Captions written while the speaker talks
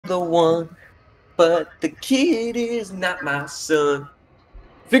the one, but the kid is not my son.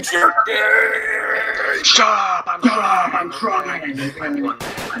 Fix your day! Shut up! I'm trying! I'm trying! I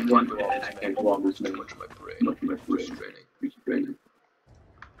can't do all this. Too much of my brain. It's draining.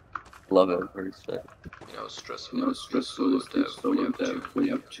 Love it first. You know, stressful solo dev when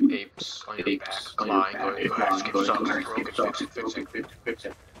you have two apes on your back, clawing, going, guys, keep broken, fix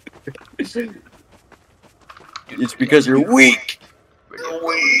it. It's because you're weak! You're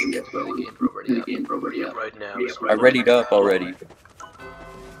weak! Right now. I readied up already.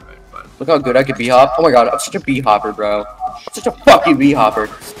 Look how good I can b-hop. Oh my god, I'm such a b-hopper, bro. I'm such a fucking b-hopper.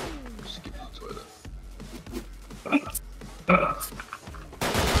 Skip the toilet.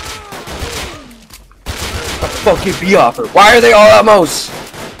 A fucking b-hopper. Why are they all Elmos?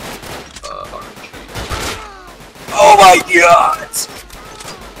 RNG. Oh my god!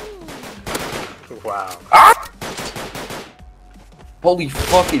 Wow. Ah! Holy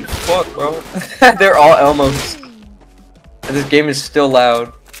fucking fuck, bro. They're all Elmos. And this game is still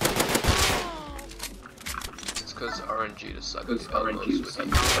loud. It's because RNG decided to Elmos with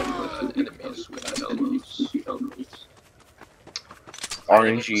enemies with Elmos.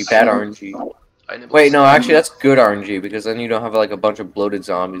 RNG, bad RNG. Wait, no, actually that's good RNG because then you don't have like a bunch of bloated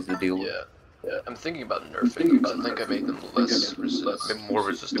zombies to deal with. Yeah. I'm thinking about nerfing them. I think I made them more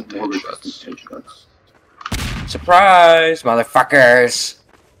resistant to headshots. Surprise, motherfuckers!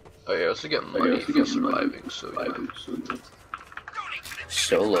 Oh yeah, I also get money for surviving, so yeah.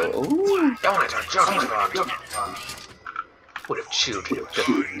 Solo. Ooh. What if children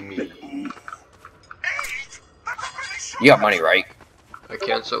defeat me? You got money, right? I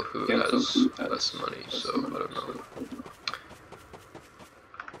can't tell who has less money, so I don't know.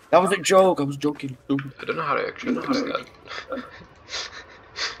 That was a joke, I was joking. I don't know how to actually fix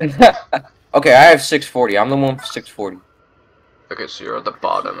that. Okay, I have 640. I'm the one for 640. Okay, so you're at the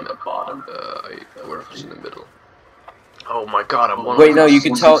bottom. Whoever's in the middle. Oh my god, I'm one. Wait, no, you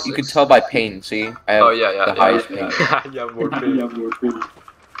can tell. You can tell by pain. See, I have the highest pain. Yeah, more pain.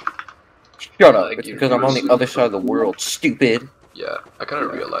 Shut up! It's because I'm on the other side of the world. Stupid. Yeah, I kind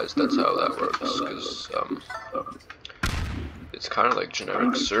of realized that's how that works, because it's kind of like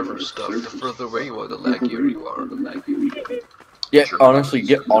generic server stuff. The further away you are, the laggier you are. Yeah, honestly,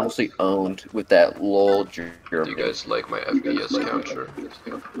 get owned with that lol German. Do you guys like my FPS counter?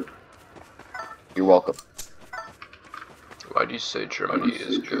 You're welcome. Why do you say Germany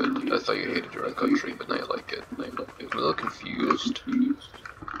is good? I thought you hated your own country, but now you like it. I'm a little confused.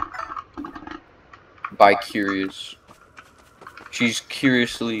 Bi-curious. She's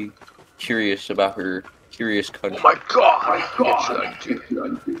curiously curious about her curious country. Oh my god!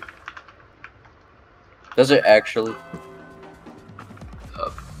 Does it actually?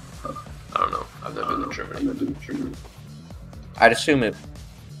 I don't know. I've never been to Germany. I'd assume it.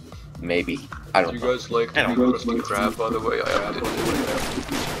 Maybe. I don't know. Do you guys like the crusty crab, by the way? I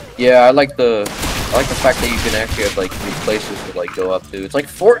didn't. Yeah, I like the fact that you can actually have like new places to like go up to. It's like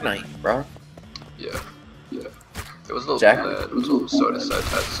Fortnite, bro. Yeah. It was a little bad. It was a little so I decided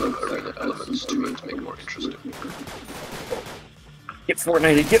to add some arena elements to it to make it more interesting. Get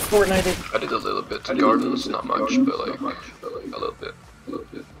Fortnited. I did a little bit to gardens, not much, but like a little bit.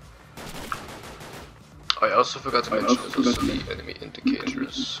 I also forgot to mention there's also the enemy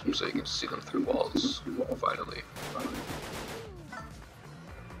indicators, so you can see them through walls, finally.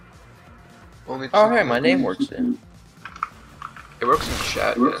 Oh hey, my name works in. It works in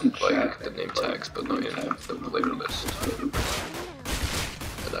chat and like the name tags, but not in the player list.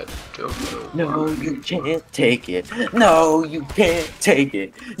 And I don't know No, you can't take it. No, you can't take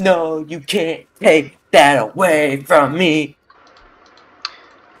it. No, you can't take that away from me.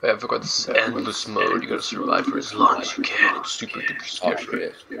 I forgot this endless mode. You gotta survive for as long as you can. It's super duper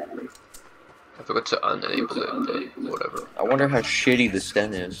scary. I forgot to unenable it, but whatever. I wonder how shitty the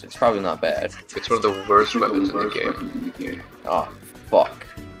Sten is. It's probably not bad. It's one of the worst weapons in the game. Oh, fuck.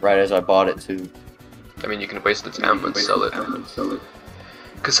 Right as I bought it too. I mean, you can waste its ammo and sell it.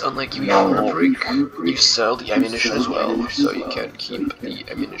 Because unlike you, outbreak, you sell the ammunition as well, so you can't keep the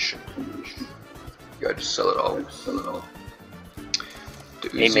ammunition. You gotta just sell it all.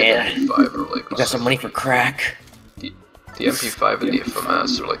 Hey man, MP5 are like you got some money for crack? The MP5 and the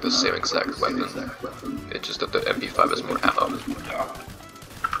FMS are like the same exact weapon. It's just that the MP5 has more ammo.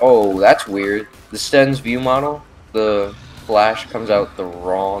 Oh, that's weird. The Sten's view model, the flash comes out the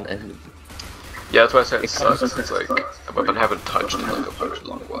wrong end. Yeah, that's why I said it sucks. It's like a weapon I haven't touched in like a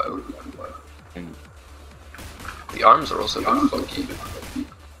long while. The arms are also a bit funky.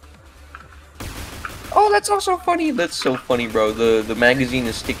 Oh, that's also funny. That's so funny, bro. The magazine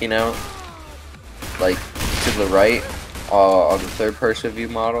is sticking out, like, to the right. On the third-person view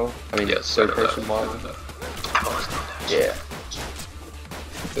model. I mean, Yes, third-person model. I've always known that. Yeah.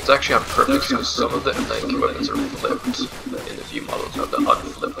 It's actually on purpose because some of the M19 weapons are flipped in the view models. I have to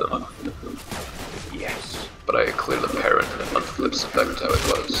unflip them. Yes. But I clear the parent and it unflips it back to how it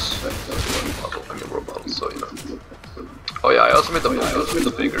was. Model, I mean, world model, so you know. Oh yeah, I also made the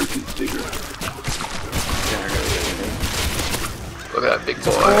bigger. Look at that big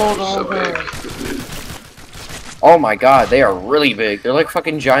boy, so big. Oh my god, they are really big. They're like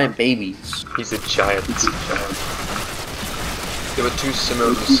fucking giant babies. He's a giant. They were too similar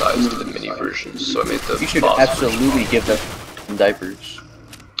in size to the mini versions, so I made the. You should boss absolutely give them diapers.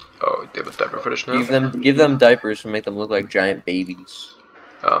 Oh, they have a diaper fetish now? Give them diapers and make them look like giant babies.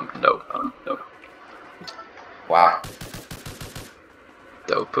 No. Wow.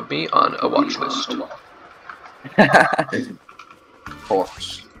 That would put me on a watch list. Of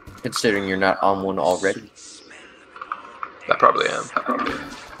course. Considering you're not on one already. I probably am.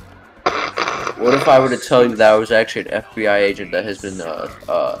 What if I were to tell you that I was actually an FBI agent that has been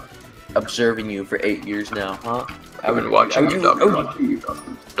observing you for 8 years now, huh? I've been watching you,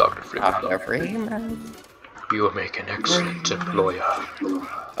 Dr. Freeman. Dr. Freeman. You will make an excellent employer.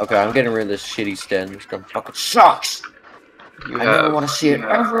 Okay, I'm getting rid of this shitty stand. This gun fucking sucks! You I have never want to see it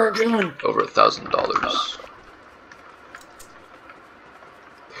ever again! over $1,000.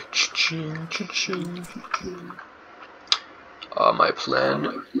 Cha-ching, cha-ching. My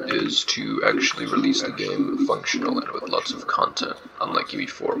plan is to actually release the game functional and with lots of content, unlike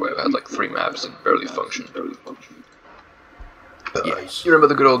EV4 where I had like 3 maps and barely functioned. Yes. You remember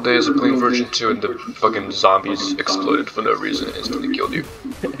the good old days of playing version 2 and the fucking zombies exploded for no reason and instantly killed you?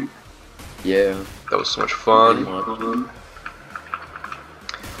 Yeah. That was so much fun.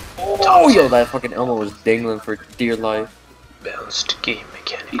 Oh, yo, that fucking Elmo was dangling for dear life. Balanced game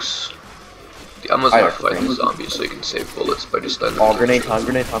mechanics. The Elmo's not fighting the zombies, so you can save bullets by just letting them. Oh, grenade time,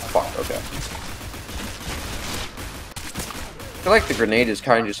 fuck, okay. I feel like the grenade is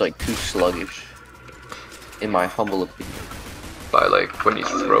kind of just like too sluggish, in my humble opinion. By like when you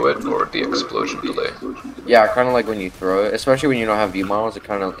throw it or the explosion delay. Yeah, kind of like when you throw it, especially when you don't have view models, it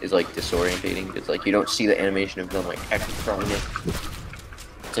kind of is like disorientating. It's like you don't see the animation of them like actually throwing it.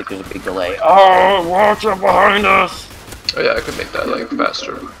 It's like there's a big delay. Oh, watch it behind us! Oh yeah, I could make that like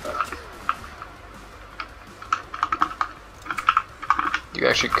faster. You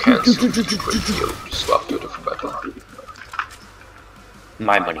actually can't quick heal, just swap to a different weapon.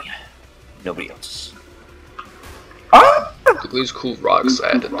 My money. Nobody else's. Ah! Look at these cool rocks.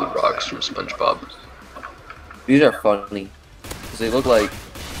 I added the rocks from SpongeBob. These are funny. Cause they look like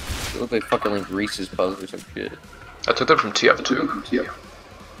fucking like Reese's Puffs or some shit. I took them from TF2.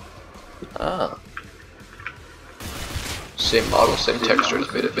 Ah. Same model, same texture,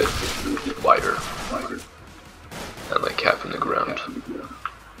 just made it a bit wider. And like half in the ground.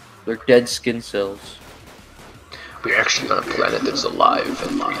 They're dead skin cells. We're actually on a planet that's alive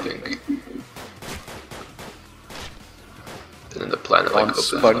and breathing. And then the planet like on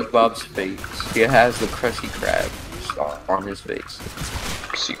opens SpongeBob's face. He has the Krusty Krab on his face.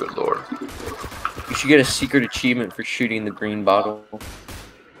 Secret lore. You should get a secret achievement for shooting the green bottle.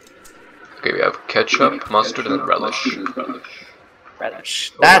 Okay, we have ketchup, mustard, and then relish.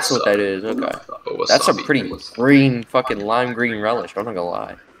 Relish. That's what that is, okay. That's a pretty green, fucking lime green relish, I'm not gonna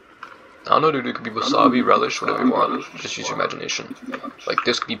lie. I don't know, dude, it could be wasabi, relish, whatever you want. Just use your imagination. Like,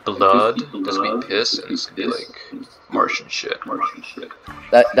 this could be blood, this could be piss, and this could be, like, Martian shit.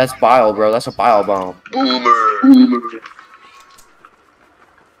 That's bile, bro, that's a bile bomb. Boomer!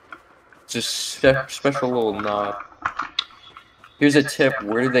 Just special little nod. Here's a tip,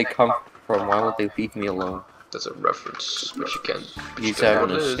 where did they come from? Why won't they leave me alone? That's a reference, but you can't. He's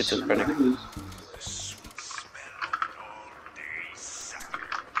having a schizophrenic.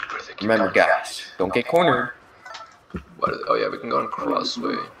 Remember, guys, don't get cornered. Oh yeah, we can go on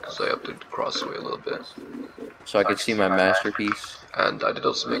Crossway, because I updated Crossway a little bit. So I can see my masterpiece. And I did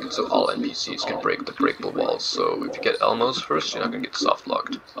also make it so all NPCs can break the breakable walls, so if you get Elmos first, you're not going to get soft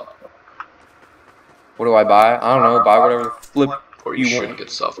locked. What do I buy? I don't know, buy whatever flip or you should get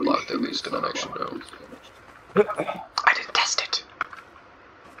soft locked at least, I don't actually know. I didn't test it.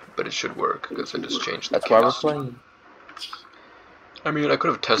 But it should work, because I just changed the That's why we're playing. I mean, I could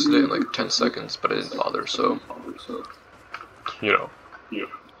have tested it in like 10 seconds, but I didn't bother, so... You know. You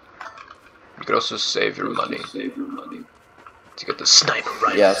could also save your money to get the sniper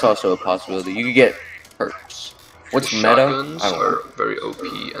rifle. Yeah, it's also a possibility. You could get perks. What's the meta? Shotguns I don't know. are very OP,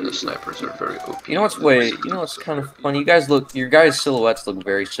 and the snipers are very OP. You know what's kind of funny? You guys your guys' silhouettes look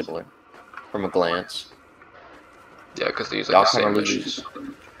very similar from a glance. Yeah, because they use like the same Y'all missions.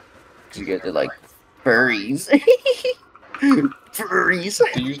 you get the like furries. Furries.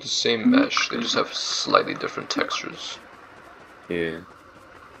 They use the same mesh, they just have slightly different textures. Yeah.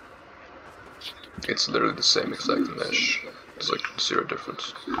 It's literally the same exact mesh. There's like zero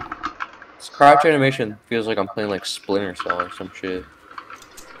difference. This crouch animation feels like I'm playing like Splinter Cell or some shit.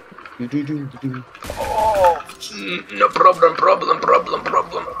 Oh, no problem.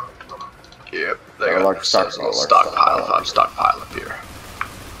 Yep, they got large stockpile up here.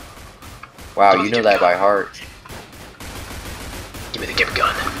 Wow, you know that by heart. Give me the gift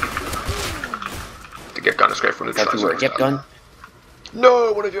gun. The gift gun is great for neutralizing. Have you a gift gun?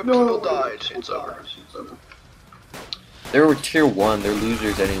 No, one of your people died. It's over. They were tier 1, they're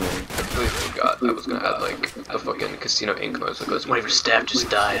losers anyway. I completely forgot. I was gonna add like the fucking Casino Inc. noise that goes, one of your staff just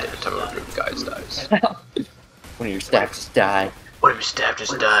died every time one of your guys dies. One of your staff just died. One of your staff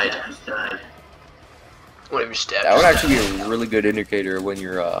just died. One of your staff That would actually be a really good indicator of when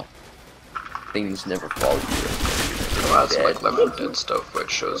your things never follow you. I'll add some like Left 4 Dead stuff where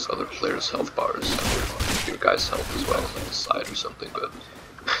it shows other players' health bars, your guys' health as well, on the side or something, but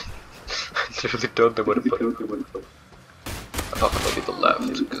I really don't know what to put. I thought that might be the left,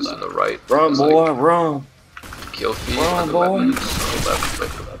 because on the right, run, boy, like, run! Kill feed, run, and the boy. left is the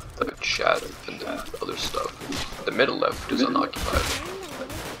left, like the chat and the other stuff. The middle left is unoccupied.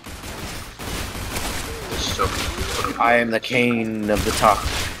 There's so many. I am the king of the top.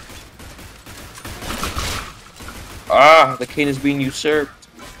 Ah, the king is being usurped.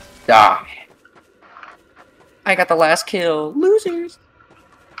 Die. I got the last kill. Losers.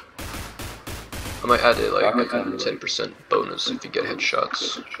 I might add a like 10% bonus if you get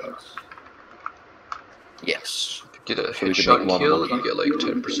headshots. Yes. If you get a headshot kill, you get like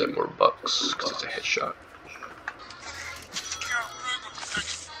 10% more bucks because it's a headshot.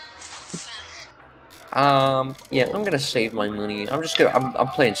 Yeah, I'm gonna save my money. I'm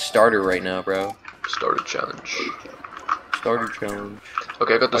playing starter right now, bro. Starter challenge. Starter challenge.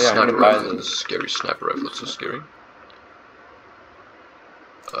 Okay, I got the yeah, sniper rifle. The scary sniper rifle. It's so scary.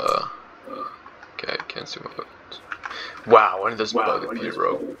 Okay, I can't see my weapons. Wow, when did this bug appear,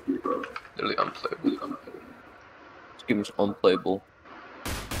 bro? Literally unplayable. This game is unplayable.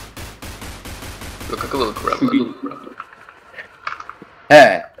 Look like a little gremlin.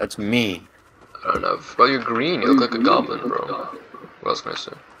 Hey, that's me. I don't know. Well, you're green. You look like a goblin, bro. What else can I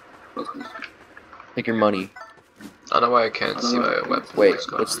say? Take your money. I don't know why I can't see my weapon. Wait,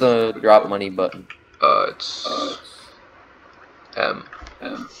 what's the drop money button? It's M.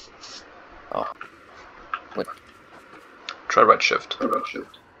 Oh. What? Try right shift.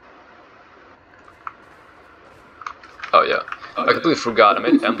 Oh yeah. I completely forgot. I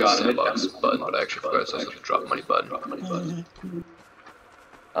made M the sandbox button, but I actually forgot it's also the drop money button.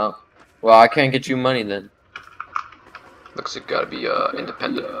 Oh. Well, I can't get you money then. Looks like you gotta be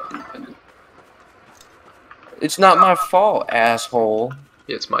independent. It's not my fault, asshole.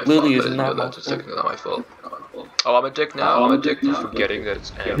 Yeah, it's my fault. Lily I is didn't not know my that. It's technically not my fault. Oh, I'm a dick now. I'm a dick for forgetting that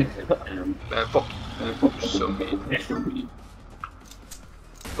it's M. Man, fuck you. You're so mean.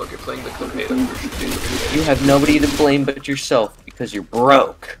 Look, you're playing the beta version. You have nobody to blame but yourself because you're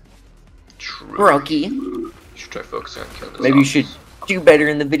broke. True. Brokey. You should try focusing on killing the Maybe you zombies. should do better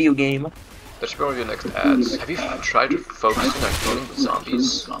in the video game. That should be one of your next ads. Have you tried to focus on killing the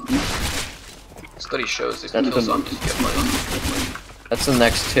zombies? Study shows if you kill zombies, you get money. That's the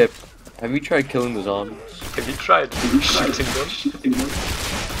next tip. Have you tried killing the zombies? Have you tried shooting them?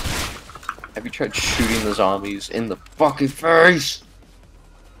 Have you tried shooting the zombies in the fucking face?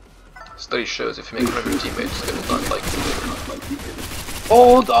 Study shows if you make one of your teammates get not like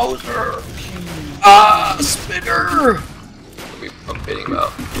Bulldozer! Ah, spinner! I'm baiting him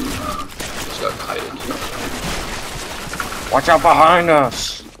out. Just got kited. Watch out behind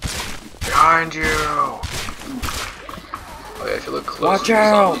us! Behind you! Oh yeah, if you look close, watch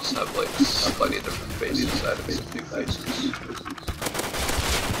out! Zombies have like slightly different faces, added some new faces.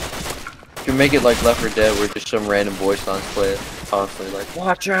 You can make it like Left 4 Dead where just some random voice lines play it constantly like,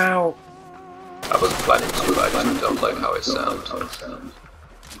 watch out! I wasn't planning to, I just don't like how I sound.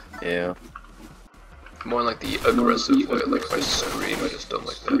 Yeah. More like the aggressive way, like if I scream, I just don't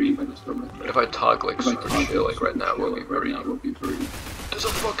like that. But if I talk like super chill, like right now, it will be very... There's a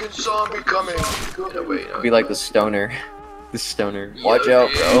fucking zombie coming! In a way, you know? Be like the stoner. The stoner. Watch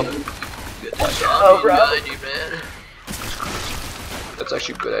out, bro. Watch out, bro. You, man. That's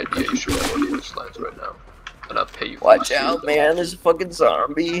actually a good idea. You should record voice lines right now. And I'll pay you for Watch out, man. There's a fucking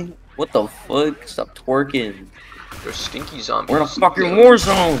zombie. What the fuck? Stop twerking. There's stinky zombies. We're in a fucking war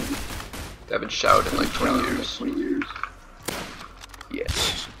zone. They haven't showered in like 20 years.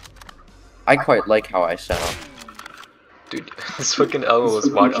 Yes. I quite like how I sound. Dude, this fucking Elmo was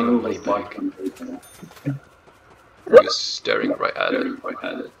watching the money back. He was staring right at it. My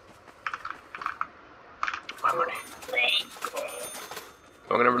money.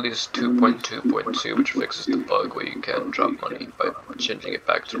 I'm gonna release 2.2.2, which fixes the bug where you can't drop money by changing it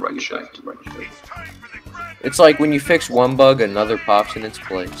back to right shift. It's like when you fix one bug, another pops in its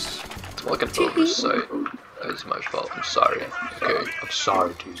place. It's more like an oversight. That is my fault. I'm sorry. Okay, I'm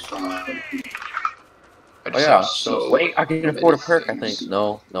sorry, dude. I just have so wait, I can afford a perk, I think.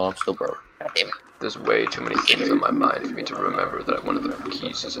 No, I'm still broke. God damn it. There's way too many things on my mind for me to remember that one of the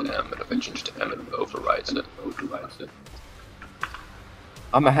keys is an M, and if I change to M, it overrides it.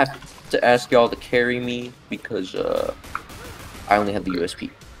 I'm gonna have to ask y'all to carry me because I only have the USP.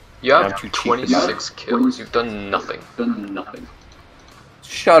 You have 26 kills. You've done nothing.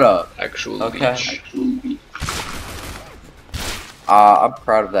 Shut up. Actual leech. I'm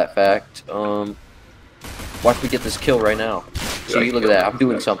proud of that fact. Watch me get this kill right now. See, look at that. I'm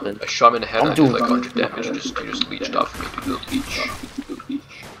doing something. I shot him in the head and I did like 100 damage. You just leeched off me, dude. The leech.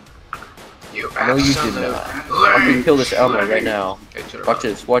 You no, you did not. I can kill this Elmo right now. Watch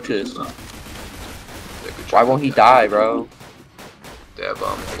this. Why won't he die, bro? They have a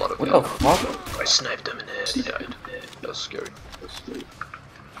lot of what the fuck? I sniped him in the head. He died. That was scary.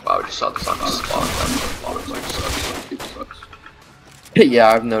 Wow, I just saw this on the spawn. Like,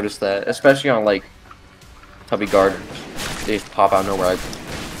 yeah, I've noticed that, especially on like Tubby Gardens. They just pop out of nowhere.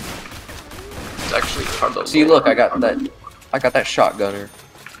 It's actually part of the see, look, I got that shotgunner.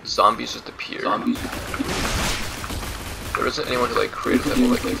 Zombies just appear. There isn't anyone who like created them or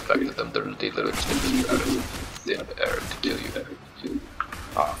like infected them. They literally just appear out of thin air to kill you.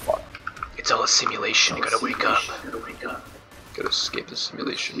 Oh fuck. It's all a simulation. You gotta wake up. Gotta escape the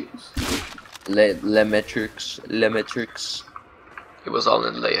simulation. Le Metrix. It was all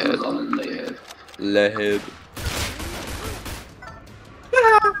in Layhead. Leheb.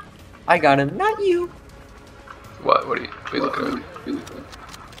 I got him, not you. What are you looking at?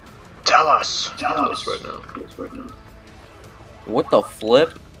 Tell us right now. What the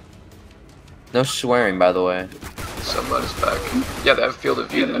flip? No swearing, by the way. Somebody's back. Yeah, they have field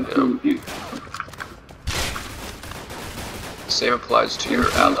of view, you know. Same applies to your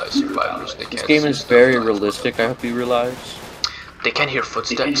allies survivors. They can't. This game is very realistic, I hope you realize. They can hear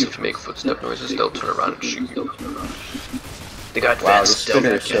footsteps. If you make footstep noises, they'll turn around and shoot you. They got wow, this stealth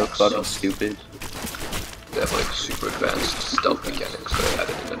spinner is so fucking stupid. They have like super advanced stealth mechanics that I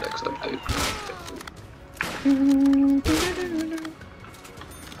added in the next update.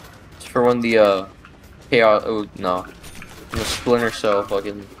 It's for when the chaos. Oh no, when the Splinter Cell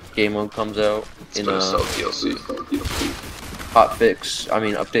fucking game mode comes out in Splinter Cell DLC. Hotfix. I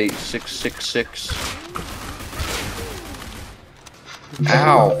mean update 666.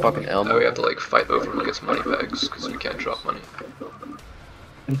 Ow, fucking Elmo. Now we have to like fight over who gets money bags because we can't drop money.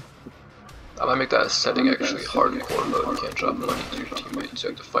 I might make that a setting actually, hardcore mode. You can't drop money to your teammates, you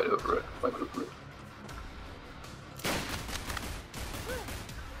have to fight over it.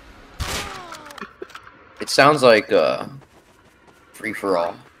 It sounds like free for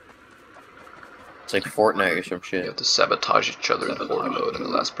all. It's like Fortnite or some shit. You have to sabotage each other in horde mode and the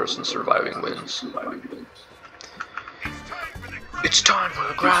last person surviving wins. It's time for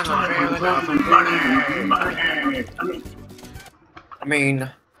the grand reveal of money. I mean,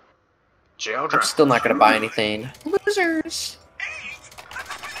 I'm still not gonna buy anything. Losers.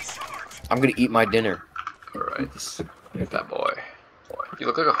 I'm gonna eat my dinner. Alright, that boy. You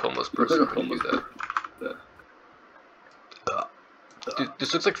look like a homeless person when you do that. Dude,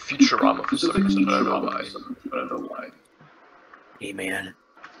 this looks like Futurama for some reason, but I don't know why. Hey man,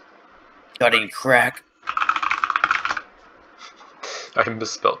 got any crack? I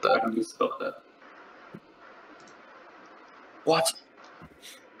misspelled that. What?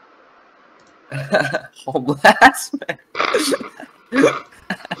 Homeless man.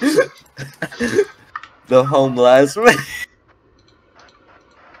 The homeless man.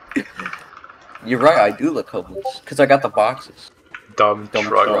 You're right, I do look homeless. Because I got the boxes. Dumb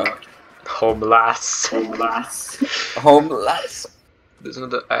truck. Homeless.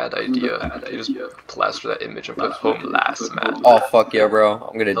 Isn't the ad idea? You just plaster that image and put homeless man. Oh fuck yeah, bro.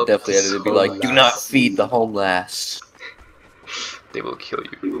 I'm gonna definitely edit it. Be like, do not feed the homeless. They will kill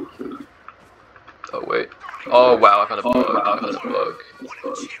you. Oh wait. Oh wow, I found a bug.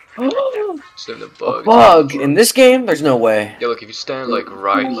 Just a bug. A bug? In this game? There's no way. Yeah, look, if you stand like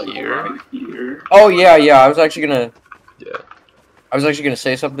right here. Oh yeah, I was actually gonna... Yeah. I was actually gonna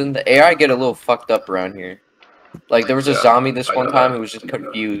say something. The AI get a little fucked up around here. Like, there was a zombie this one time who was just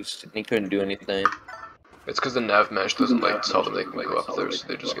confused, and he couldn't do anything. It's because the nav mesh doesn't like tell them they can go up there, so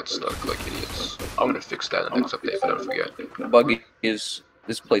they just get stuck like idiots. I'm gonna fix that in the next update if I don't forget. The bug is...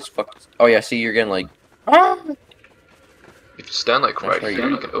 This place fucked... Oh yeah, see, you're getting like... Ah! If you stand like That's right where here,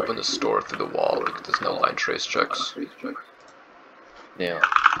 you- you can open this door through the wall because there's no line trace checks. Yeah.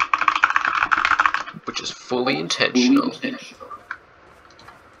 Which is fully intentional.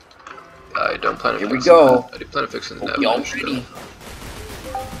 I don't plan on Here we fixing go. that. I do plan on fixing the nav Y'all mesh, though. ready?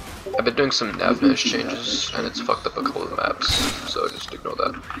 I've been doing some nav mesh changes, and it's fucked up a couple of maps, so just ignore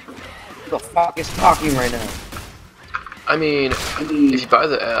that. Who the fuck is talking right now? I mean, if you buy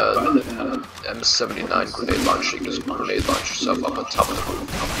the M79 grenade launcher, you can just grenade launch yourself up on top of the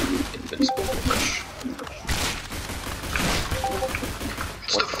roof. Invincible mesh.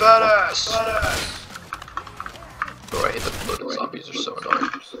 It's the fat ass! Bro, I hate that floating zombies are so annoying.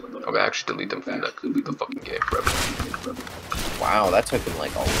 I'm gonna actually delete them from the fucking game forever. Wow, that took him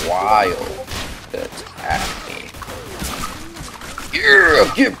like a while to attack me.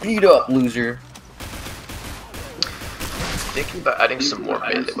 Yeah, get beat up, loser. Thinking about adding some more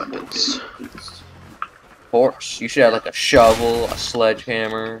melee weapons. Of course, you should have like a shovel, a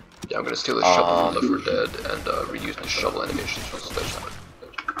sledgehammer. Yeah, I'm gonna steal the shovel from Left 4 Dead and reuse the shovel animations from Sledgehammer.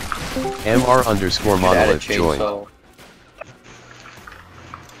 MR_monolith join.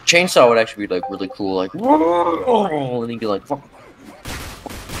 Chainsaw would actually be like really cool, like whoa, and he'd be like, fuck.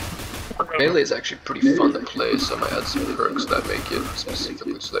 Melee is actually pretty fun to play, so I might add some perks that make it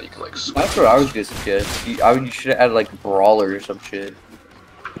specifically so that you can like switch. That's what I was gonna suggest. You should have added like brawler or some shit.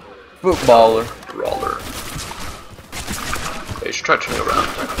 Footballer. Brawler. Yeah, you should try turning around.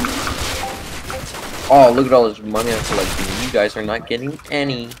 Oh, look at all this money I'm collecting. You guys are not getting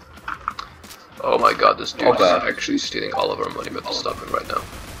any. Oh my god, this dude is Okay. actually stealing all of our money, but to stop him right now.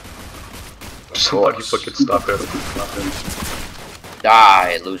 Somebody fucking stop him.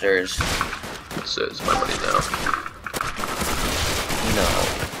 Die, losers. This is my money now. No.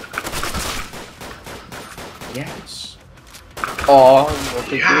 Yes. Oh, look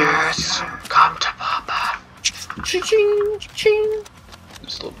at Yes! Come to Papa! this. Ching, ching.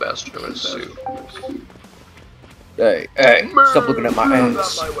 This little bastard I'm gonna sue. Hey, stop looking at my Move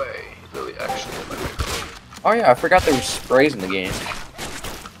ass. out my way. Really, actually, in my way. Oh yeah, I forgot there were sprays in the game.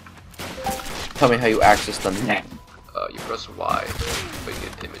 Tell me how you access them. You press Y, but you need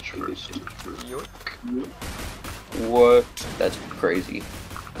an image first. Yoink. What? That's crazy.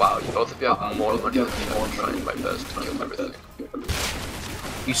 Wow, you both of you have more money than me. I'm trying my best to kill everything.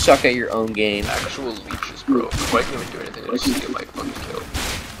 You suck at your own game. Actual leeches, bro. Before I can even do anything, I just steal my fucking kill.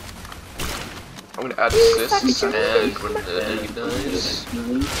 I'm gonna add assists and grenade dice.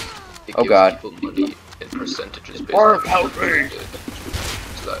 It Oh gives god. people money in percentages based Barf, on help how much me. they did.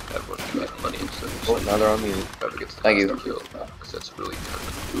 So that everyone can get money instead of Oh, now they're on mute. whoever gets the Thank you. faster kill. Because that's really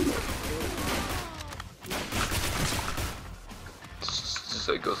good.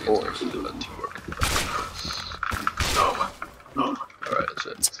 So it goes against everything teamwork. No. Alright, that's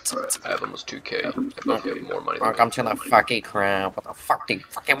it. Alright, I have almost 2k. I both have more money than Welcome to the fucking crowd. What the fuck do you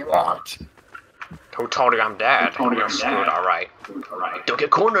fucking want? Who told you I'm dead? You're screwed, alright. Don't get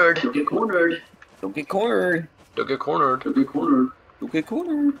cornered! Don't get cornered. Don't get cornered! Don't get cornered. Don't get cornered! Don't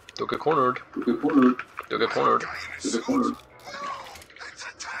get cornered. Don't get cornered!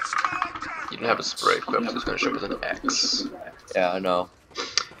 You didn't have a spray equipped, so it's gonna show up as an X. Yeah, I know.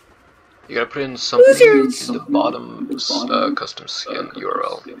 You gotta put in something in the bottom custom skin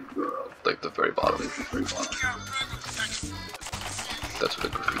URL. Like the very bottom. That's what the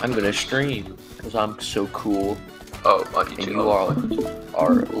graffiti I'm gonna stream because I'm so cool, Oh, on and YouTube. you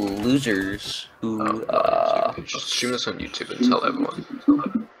are losers who Just stream this on YouTube and tell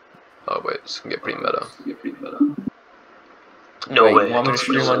everyone. Oh wait, this can get pretty meta. No Wait, way. you want me to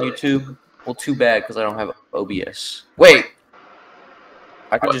stream on YouTube? Well, too bad because I don't have OBS. Wait,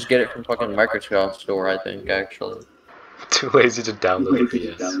 I could just get it from fucking Microsoft Store. I think actually. Too lazy to download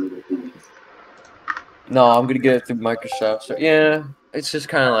OBS. No, I'm gonna get it through Microsoft. So yeah, it's just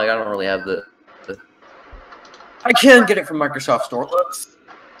kind of like I don't really have the. I can get it from Microsoft Store.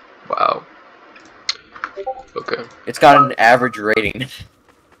 Wow. Okay. It's got an average rating.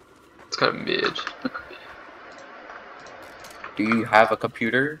 It's kind of mid. Do you have a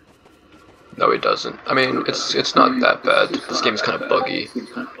computer? No, it doesn't. I mean, it's not that bad. This game's kind of buggy.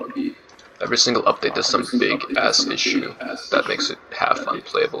 Every single update there's some big ass issue that makes it half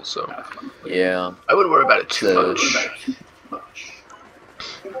unplayable, so Yeah. I wouldn't worry about it too much.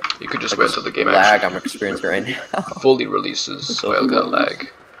 You could just wait until the game Lag I'm actually experiencing right now. fully releases. Oh, look at that lag.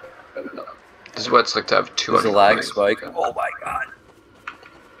 This is what it's like to have There's 200 a lag points. spike. Oh my god.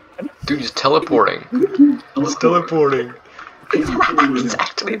 Dude, he's teleporting. He's teleporting. He's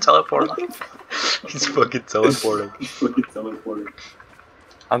actually teleporting. He's fucking teleporting.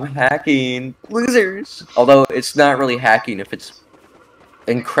 I'm hacking. Losers. Although it's not really hacking if it's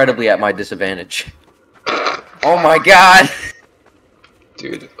incredibly at my disadvantage. Oh my god!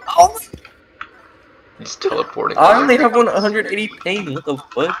 Dude, Oh, he's teleporting. I only have 180 ping. What the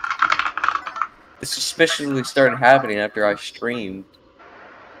fuck? This suspiciously started happening after I streamed.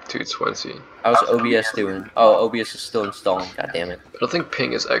 220. How's OBS doing? Oh, OBS is still installing. God damn it. I don't think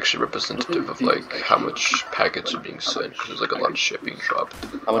ping is actually representative of like how much packets are being sent, because there's like a lot of shit being dropped.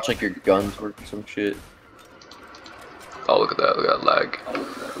 How much like your guns work and some shit. Oh, look at that lag.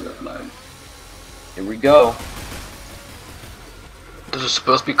 Here we go. There's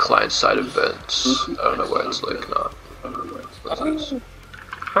supposed to be client-side events. I don't know why it's like not.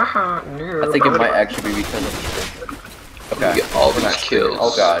 Haha, I think it might actually be because of okay. Get all these kills.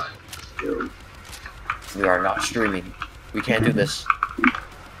 Oh god. We are not streaming. We can't do this.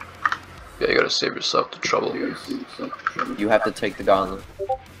 Yeah, you gotta save yourself the trouble. You have to take the gauntlet.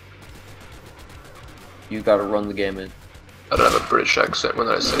 You gotta run the gamut. I don't have a British accent when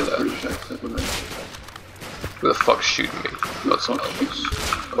I say that. Who the fuck's shooting me? That's some elbows.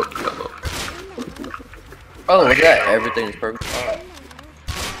 Oh, yellow. Oh, look at that. Everything's perfect. Oh.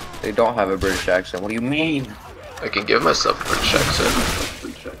 They don't have a British accent. What do you mean? I can give myself a British accent.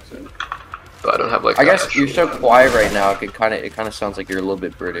 But I don't have like. I guess you're so quiet right now. It kind of sounds like you're a little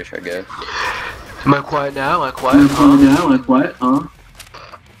bit British. I guess. Am I quiet now? Am I quiet? Can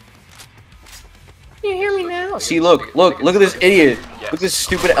you hear me now? See, look at this idiot. Look at this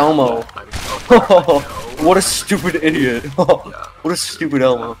stupid Elmo. What a stupid idiot. What a stupid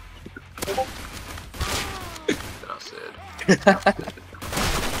Elmo.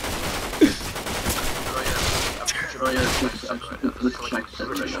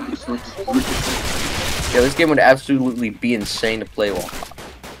 Yeah, this game would absolutely be insane to play while.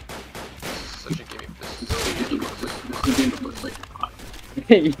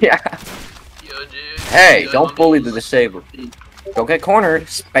 Yeah. Hey, don't bully the disabled. Don't get cornered.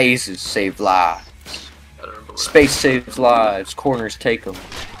 Spaces save lives. Space saves lives. Corners take them.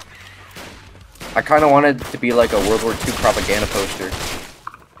 I kind of wanted to be like a World War II propaganda poster.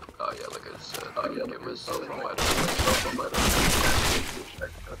 Oh yeah, like I said, I can give myself a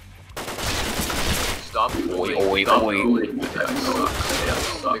Stop. Oi.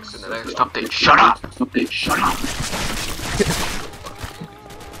 Stop it. Shut up.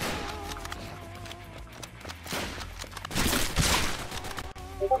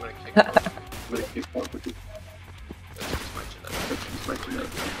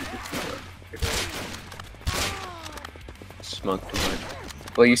 Smoke too much.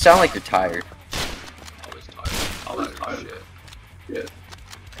 Well, you sound like you're tired. Always tired. Yeah.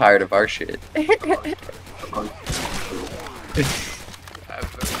 Tired of our shit. I'm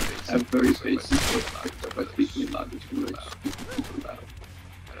very basic. I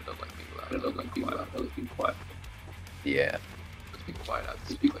don't like being loud. I like being quiet. Yeah. Let's be quiet.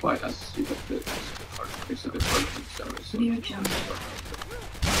 Let's be quiet. It's a bit hard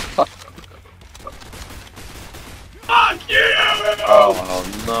Oh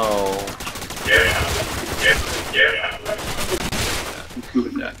no. Yeah.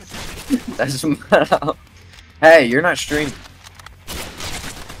 That's Hey, you're not streaming.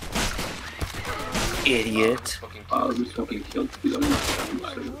 Idiot.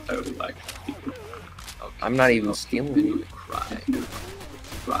 I'm not even stealing you. Cry.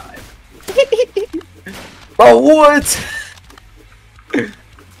 Oh, what?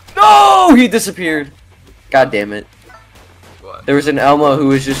 No! He disappeared. God damn it. What? There was an Elmo who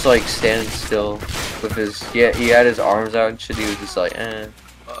was just like standing still with his, yeah, he had his arms out and shit. He was just like, eh.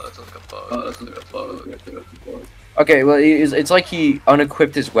 Oh, that sounds like a bug. Okay, well, it's like he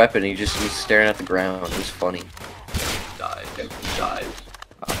unequipped his weapon. He just was staring at the ground. It was funny. Died.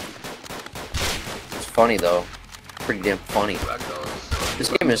 It's funny though. Pretty damn funny. This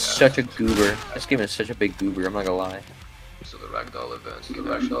game is such a goober. This game is such a big goober. I'm not gonna lie. So the ragdoll events can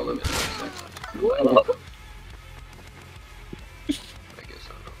actually live in I guess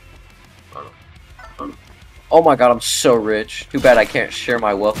I don't know. Oh my god, I'm so rich. Too bad I can't share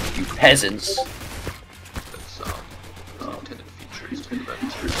my wealth with you peasants. That's intended features to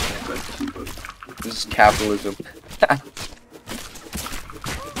This is capitalism. Dude,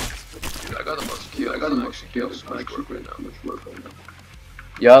 I got the most kills. I got the most kills. Much work right now.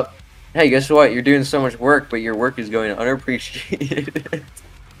 Yup. Hey, guess what? You're doing so much work, but your work is going unappreciated.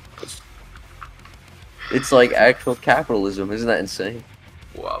 It's like actual capitalism. Isn't that insane?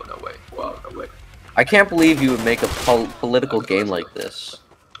 Wow, no way. I can't believe you would make a political game like this.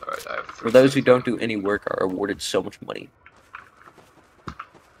 Alright, I have 3. Where those who don't do any work are awarded so much money.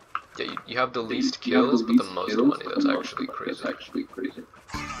 Yeah, you have the least kills, but the most money. That's actually crazy.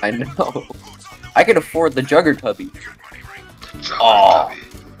 I know. I can afford the Jugger Tubby. Oh.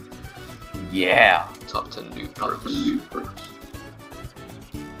 Yeah. top 10 new perks.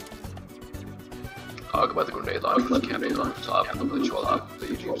 I'll go by the grenade launcher, just camping on top, and let you all have the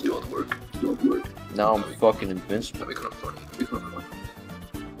teams do all the work. Now I'm fucking invincible. That'd be kind of funny.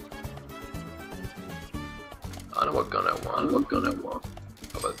 I don't know what gun I want.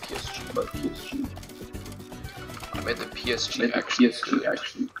 How about the PSG? I made the PSG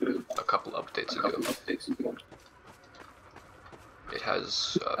actually good a couple updates ago. It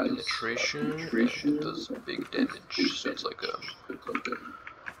has penetration, and it does big damage, so it's like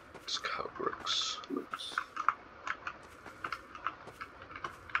it's how it works.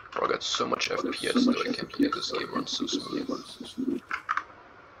 Bro, I got so much FPS that I can't believe this game runs so smooth.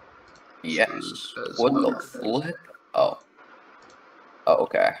 Yes. What the flip? Oh. Oh,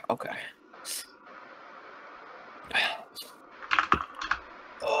 okay. Oh.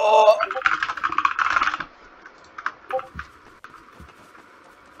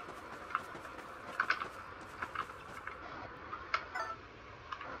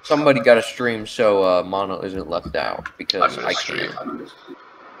 Somebody got to stream so Mono isn't left out because I can't.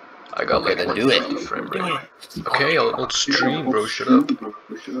 I got okay, like then do it. Frame rate. Okay, I'll stream, bro. Shut up.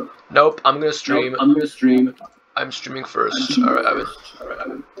 Nope, I'm gonna stream. I'm streaming first. Alright, Evan.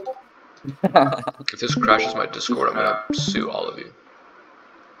 If this crashes my Discord, I'm gonna sue all of you.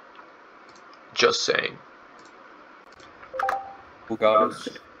 Just saying. Who got us?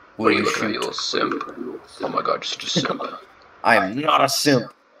 What are you looking at, you little simp? Oh my god, you're such a simp. I am not a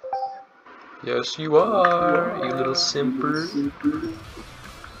simp. Yes, you are, you little simper.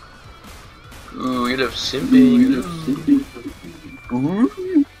 Ooh, you love simping. Ooh.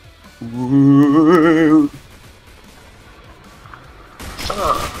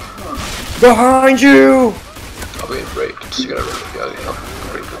 Ah. Behind you! I'll be in break. You gotta help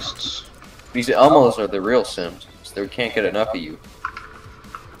rapists. These Elmos are the real sims. They can't get enough of you.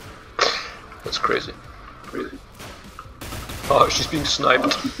 That's crazy. Oh, she's being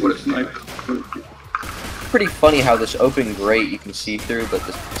sniped. What a snipe. Pretty funny how this open grate you can see through, but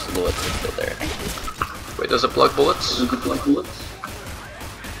the silhouettes are still there. Wait, does it plug bullets? No,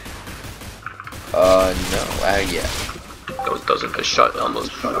 yeah. No, it doesn't. I shot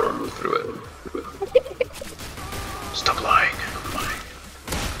almost through it. Stop lying.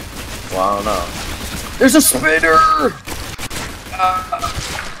 Well, I don't know. There's a spinner!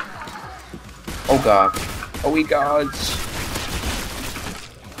 Oh god. Oh, we gods.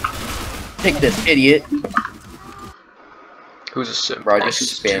 Take this, idiot. Who's a simp? Bro, I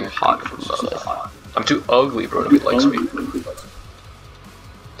just spam. Too hot for love. I'm too ugly, bro. Nobody likes me.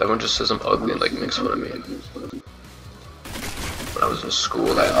 That one just says I'm ugly and like makes fun of me. When I was in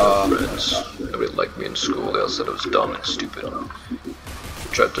school, I had no friends. Nobody liked me in school. They all said I was dumb and stupid.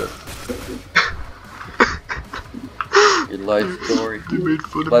 Tried to. Your life story. You made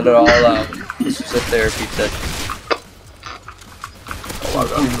fun of Let me. it all out. This is a therapy session. Oh, I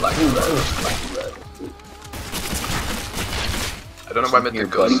got black and red. I don't know why I made the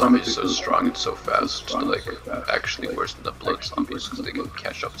ghost zombies so strong and so fast. They're like actually worse than the blood zombies because they can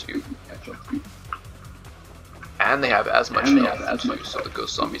catch up to you. And they have as much health too, so the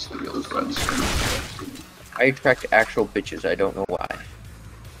ghost zombies are the real threats. I attract actual bitches, I don't know why.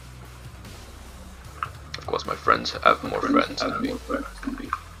 Of course, my friends have more friends than me.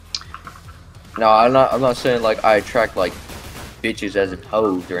 No, I'm not saying like I attract like bitches as in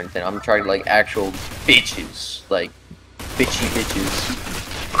hoes or anything. I'm attracting like actual bitches, like bitchy bitches.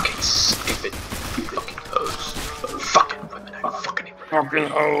 Fucking stupid fucking hoes. Fucking women, I fucking hate women. Fucking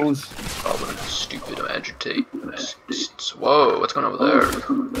hoes. Oh, women are stupid, I'm agitate. Whoa, what's going on over there?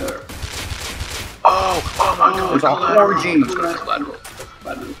 Oh my god. There's a orgy. I'm just gonna collateral.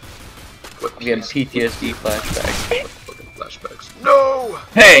 What I'm getting PTSD flashbacks. Fucking flashbacks. No!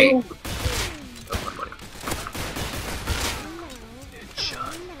 Hey! That's my money.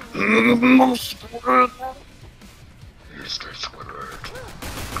 Headshot. Mr. Squidward.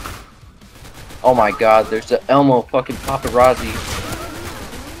 Oh my god, there's the Elmo fucking paparazzi.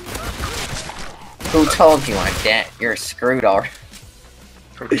 Who told you like that? You're screwed already.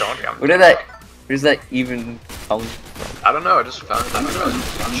 Who told you? Where does that even come from? I don't know, I just found that.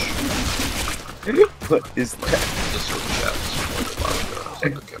 What is that? This was chats a while ago. I was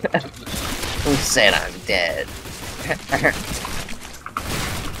like, okay, I'm gonna take this. Who said I'm dead? I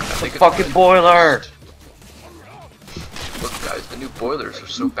think it's Fucking boiler! Look guys, the new boilers are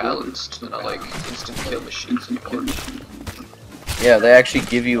so balanced. They're not like instant kill machines anymore. Yeah, they actually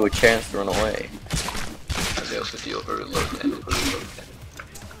give you a chance to run away. And they also deal very low damage.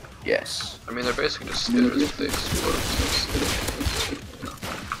 Yes. I mean, they're basically just spitters if they explode.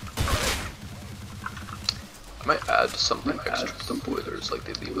 I might add something extra to the boilers, like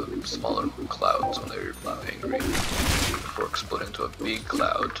they leave smaller clouds when they're angry before exploding into a big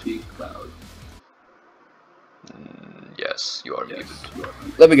cloud. Yes, you are muted.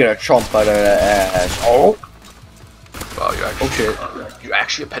 Let me get a chomp out of that ass. Oh! Wow, you're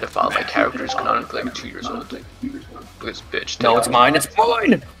actually a pedophile. My character is canonically like 2 years old. Look at this bitch. No, it's mine, it's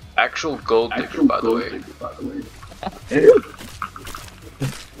mine! Actual gold digger, by the way.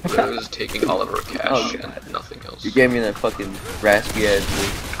 I was taking all of our cash and nothing else. You gave me that fucking raspy ass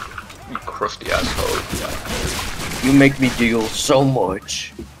thing. You crusty asshole. You make me deal so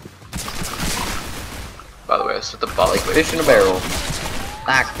much. By the way, I set the bottle like fish in a barrel.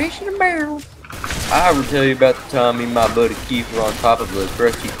 Like fish in a barrel. I will tell you about the time me and my buddy Keith were on top of a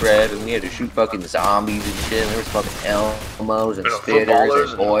crusty crab and we had to shoot fucking zombies and shit. And there was fucking Elmos and spitters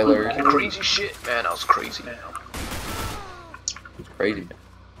and boilers. And crazy shit, man. I was crazy. It was crazy, man.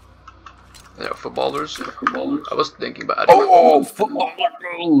 Yeah, footballers. I was thinking about adding footballer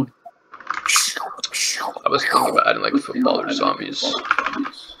mode. I was thinking about adding like footballer zombies.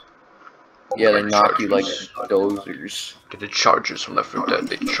 Yeah, they knock you like dozers. Get the chargers from Left 4 Dead.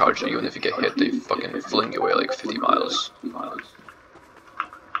 They charge you, and if you get hit, they fucking fling you away like 50 miles.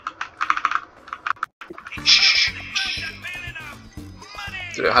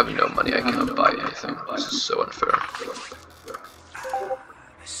 Dude, I have no money. I cannot buy anything. This is so unfair.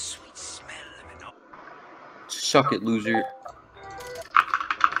 Suck it, loser.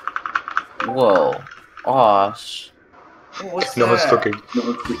 Whoa. Aws. What's no one's that? cooking.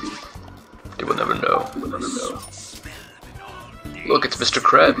 They will never know. Look, it's Mr.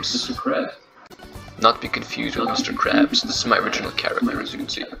 Krabs. Not be confused with Mr. Krabs. This is my original character, as you can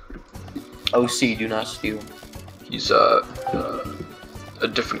see. OC, do not steal. He's a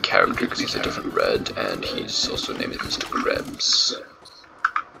different character because he's a different red, and he's also named Mr. Krabs.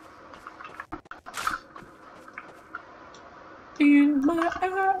 In my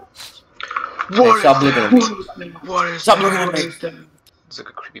eyes. What? Hey, stop looking at me. What is Stop looking at me. It's like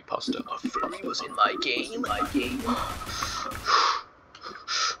a creepypasta. A furry was in my game.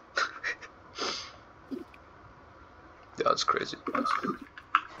 Yeah, that's crazy.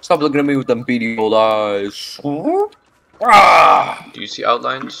 Stop looking at me with them beady old eyes. Do you see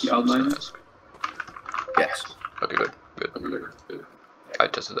outlines? Yes. Okay, good. I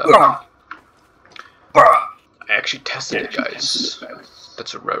tested that. I actually tested it, guys.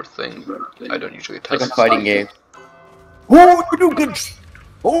 That's a rare thing. I don't usually test. Like a fighting game. Oh, you do good.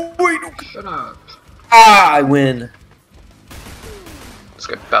 Oh, you do good. Shut up. Ah, I win. This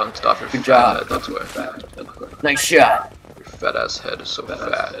guy bounced off your Good fat job. head, that's why. Nice shot. Your fat ass head is so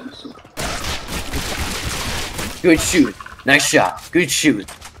fat. Good shoot. Nice shot. Good shoot.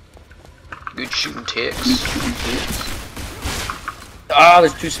 Good shooting ticks. Ah,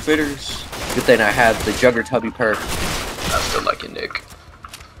 there's two spitters. Good thing I have the Jugger Tubby perk. I still like you, Nick.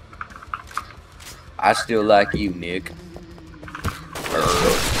 I still like you, Nick. They're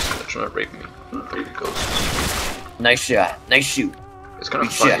trying to rape me. Fucking ghosts. Nice shot. Nice shoot. It's kind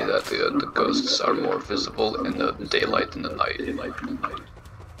of funny that the ghosts are more visible in the daylight than the night.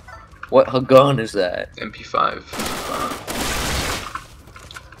 What gun is that? MP5.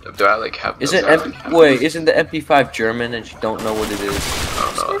 Do I like have? Isn't wait? Isn't the MP5 German and you don't know what it is?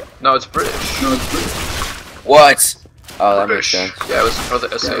 I don't know. No, it's British. What? Oh, that British. makes sense. Yeah, it was part of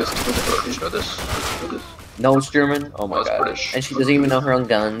the SAS. Did you know this? No, it's German. Oh my it's god. British. And she doesn't even know her own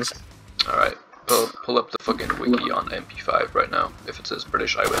guns. All right. Pull up the fucking wiki on MP5 right now. If it says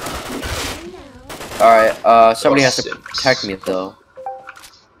British, I win. Alright, somebody has to simps. protect me though.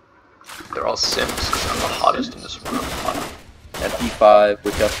 They're all simps because I'm the hottest in this room. MP5,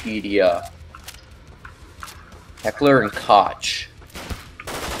 Wikipedia. Heckler and Koch.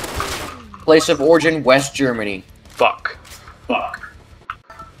 Place of origin, West Germany. Fuck.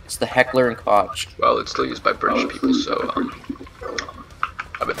 It's the Heckler and Koch. Well, it's still used by British people, so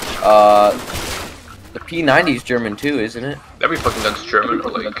I bet. The P90 is German too, isn't it? Every fucking gun's German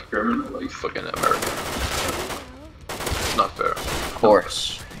or like fucking American. It's not fair. Of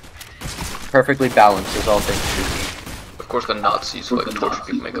course. Perfectly balanced as all things should be. Of course, the Nazis who like torture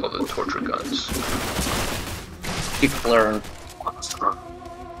people make all the torture guns. Heckler and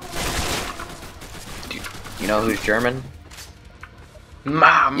You know who's German?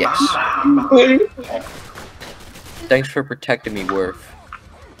 Yes. Thanks for protecting me, Worf.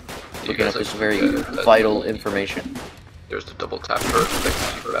 Looking at this very vital information. There's the double tap perk that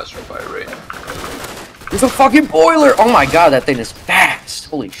gives you faster fire rate. There's a fucking boiler! Oh my god, that thing is fast!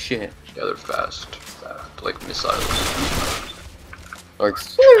 Holy shit. Yeah, they're fast. Like missiles. Like,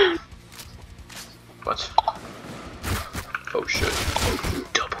 What? Oh shit.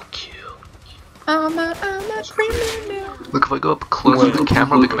 Double kill. I'm a criminal. Look, if I go up close with the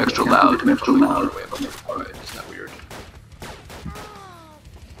camera, I'll become extra loud. Alright, isn't that weird?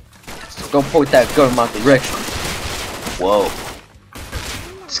 Don't point that gun in my direction. Whoa.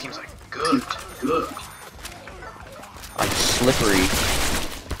 This game's like good. I'm slippery.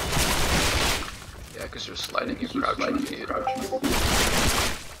 Yeah, because you're sliding, you're crouching, idiot.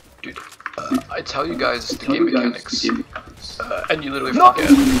 Dude, I tell you guys the game mechanics, and you literally forget.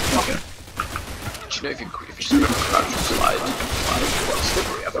 Did you know if you just crouch and slide, it's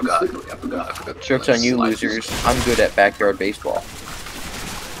slippery? I forgot. Joke's on you, losers. I'm good at backyard baseball.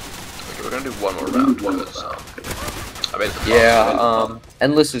 Okay, we're gonna do one more round because I made it. Yeah,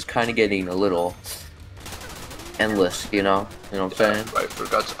 endless is kind of getting a little endless, you know what I'm saying? I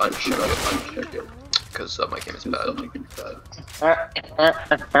forgot to uncheck it, because my game is bad.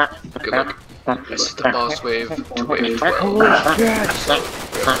 Okay, look, I set the boss wave to wave 12, so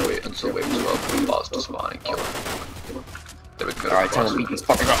we have to wait until wave 12 for the boss to spawn and kill him. Then we can go to Alright, time to beat these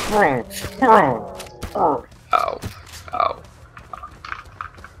fuckers up. Ow.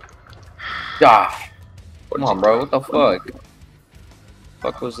 Die. Come on, bro, what the fuck?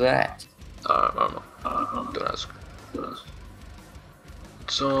 Fuck was that? I don't know. Don't ask.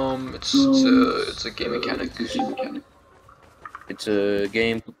 It's a game mechanic. It's a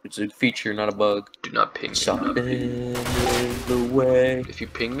game, it's a feature, not a bug. Do not ping me. Something in the way. If you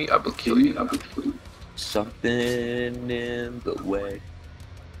ping me, I will kill you. Something in the way.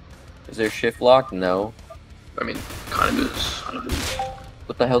 Is there shift lock? No. I mean, kind of is.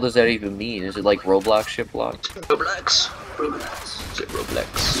 What the hell does that even mean? Is it like Roblox shift lock? Roblox. Is it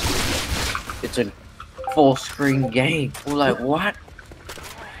Roblox? It's a full screen game. We're like, what?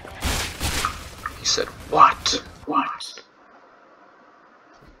 He said, what? What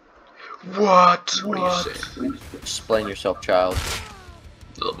do you say? Explain yourself, child.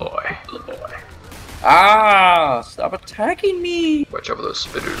 Little boy. Ah! Stop attacking me! Watch out for those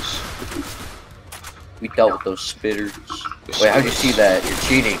spitters. We dealt with those spitters. Wait, how'd you see that? You're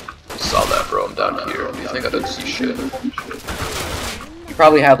cheating. I saw that, bro. I'm down here. You think I didn't see shit? You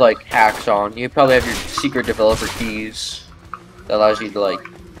probably have like hacks on. You probably have your secret developer keys that allows you to like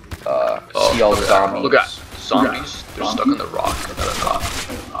see all the zombies. Look at zombies. They're stuck in the rock.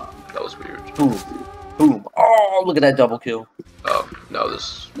 That was weird. Boom, boom. Oh, look at that double kill. Oh no,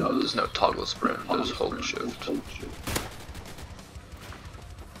 there's no toggle sprint. There's hold and shift.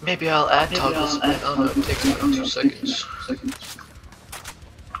 Maybe I'll add toggle sprint. Oh no, it takes like 2 seconds.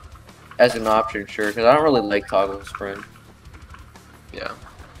 As an option, sure, because I don't really like toggle sprint. Yeah.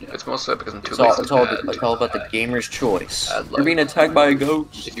 It's mostly because I'm too It's lazy all about the gamer's choice. You're being attacked by a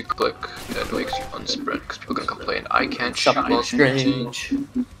ghost. If you click, it makes you unsprint, because people can complain, I can't Something shoot strange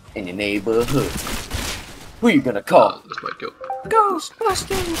in your neighborhood. Who you gonna call? This might kill.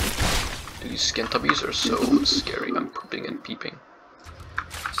 Ghostbusters! These skin tubbies are so scary. I'm pooping and peeping.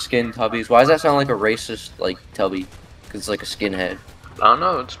 Skin tubbies. Why does that sound like a racist, like, tubby? Because it's like a skinhead. I don't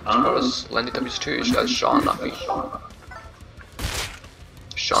know, it's because Lenny tubbies too. You should ask Sean, not me.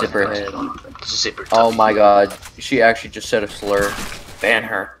 Sean Zipperhead. Zipper tubby. Oh my god. She actually just said a slur. Ban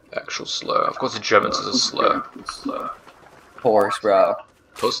her. Actual slur. Of course the German says a slur. Horse, bro.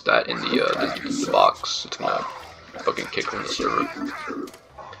 Post that in the box. It's gonna fucking kick from the server.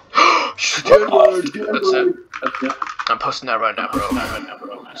 That's it. I'm posting that right now, bro.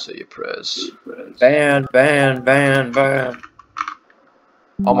 Say your prayers. Ban.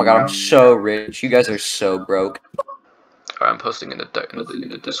 Oh my god, I'm so rich. You guys are so broke. Alright, I'm posting in the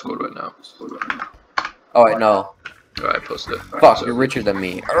Discord right now. Oh wait, no. Alright, post it. Fuck, you're richer than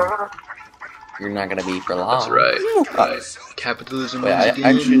me. You're not gonna be for long. That's right. Capitalism. Wait, I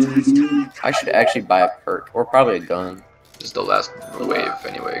should actually buy a perk, or probably a gun. This is the last wave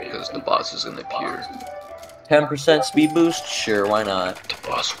anyway, because the boss is gonna appear. 10% speed boost? Sure, why not? The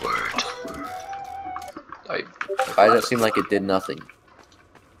boss word. Why does that seem like it did nothing?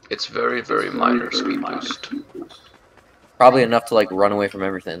 It's very, very minor speed boost. Probably enough to like run away from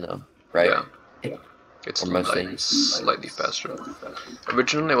everything though, right? Yeah. It's Or most like things. slightly faster.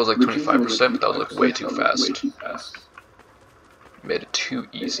 Originally it was like 25%, but that was like way too fast. Made it too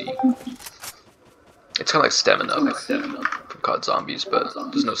easy. It's kind of like stamina from COD Zombies, but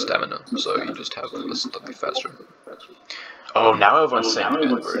there's no stamina, so you just have to slightly faster. Oh, now everyone's saying the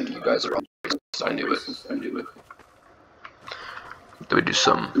N-word. You guys are all racist. I knew it. Did we do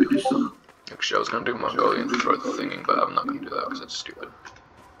some... Actually, I was gonna do Mongolian throat thinking, but I'm not gonna do that because that's stupid.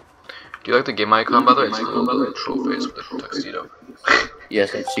 Do you like the game icon, by the way? It's a little troll face with a tuxedo.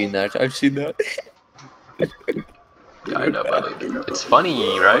 Yes, I've seen that. Yeah, I know, but like, it's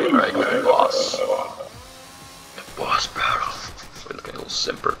funny, right? Alright, boss. Boss battle. We're looking a little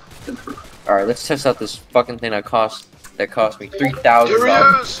simper. Alright, let's test out this fucking thing that cost me $3,000. Here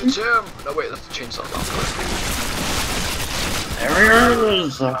he is! It's him! No wait, that's the chainsaw. There he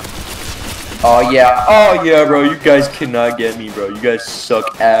is! Oh yeah, bro, you guys cannot get me, bro. You guys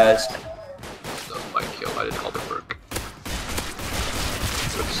suck ass. That was my kill, I didn't hold it work.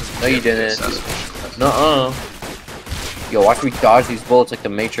 No, you didn't. Nuh-uh. Yo, watch me dodge these bullets like the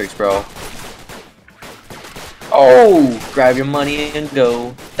Matrix, bro. Oh! Grab your money and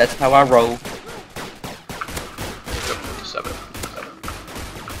go. That's how I roll.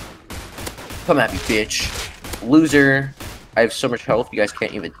 Come at me, bitch. Loser. I have so much health, you guys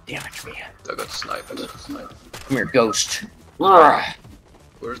can't even damage me. I got sniped. Come here, ghost.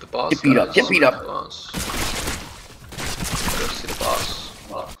 Where's the boss? Get beat up, get beat up. I gotta see the boss.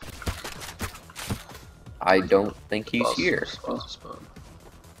 I don't think he's here. Spawn.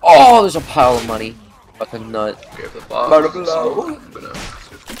 Oh, there's a pile of money. Fucking nut. Okay, the boss. Below. I'm gonna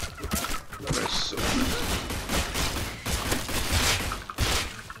assume.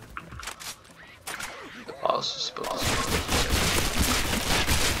 The boss is supposed to be.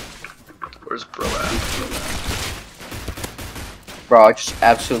 Where's bro at? Bro, I just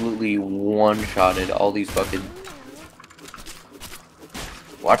absolutely one-shotted all these fucking...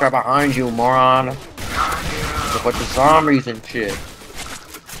 Watch out behind you, moron! There's a bunch of zombies and shit.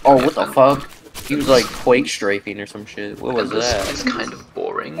 Oh, what the fuck? He was like Quake strafing or some shit. What was that? It's kind of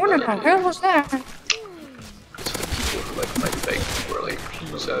boring. What the hell was that? It's for the people who like might beg for like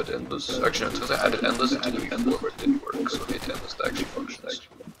said endless. Actually, no, because I added endless into the before, but it didn't work, so I made endless to actually function.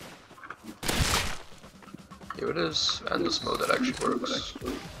 Here it is, endless mode that actually works.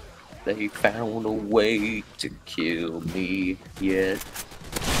 They found a way to kill me, yet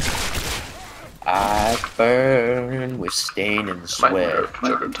I burn with stain and Might sweat. nerf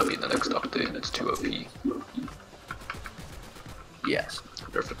Jugger Tubby in the next update, it's 2 OP. Yes.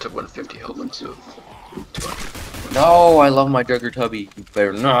 Nerf it to 150 health instead of 200. No, I love my Jugger Tubby. You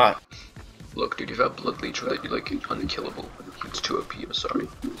better not. Look, dude, if you have Blood Leech, would that be like unkillable? It's 2 OP, I'm sorry.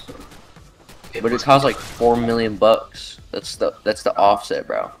 But it costs like $4 million bucks. That's the offset,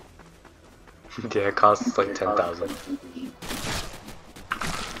 bro. Yeah, it costs like 10,000.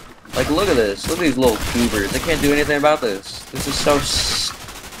 Like, look at this. Look at these little goobers. They can't do anything about this. This is so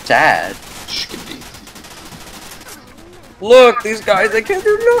sad. Skippy. Look, these guys, they can't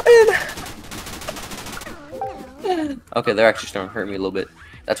do nothing. Okay, they're actually starting to hurt me a little bit.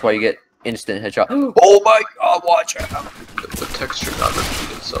 That's why you get instant headshot. Oh my god, watch out. The texture not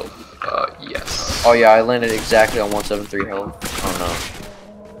repeat itself. Yes. Oh yeah, I landed exactly on 173 health. Oh no.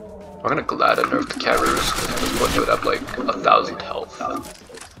 I'm kinda glad I nerfed the carriers, because at this point they would have like 1,000 health.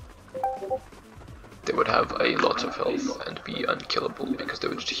 They would have a lot of health and be unkillable because they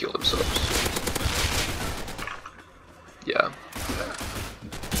would just heal themselves. Yeah.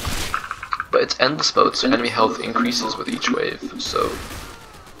 But it's endless mode, so enemy health increases with each wave, so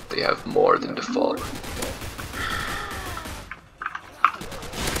they have more than default.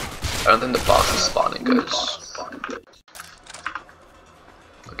 I don't think the boss is spawning, guys.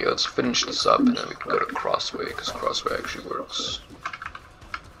 Okay, let's finish this up and then we can go to Crossway, because Crossway actually works.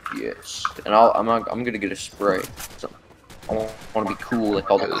 Yes. And I'm gonna get a spray. So I want to be cool like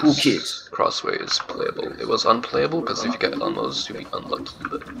all the cool kids. Crossway is playable. It was unplayable because if you get almost, you'll be unlucky.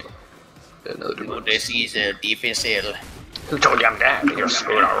 But no, This is a difficult. Who told you I'm dead? You're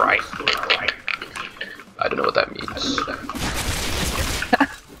screwed, alright. I don't know what that means.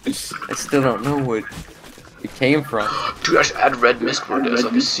 I still don't know what it came from. Dude, I should add Red Mistward as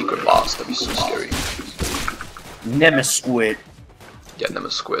like a secret boss. That'd be so scary. Nemesis. Yeah,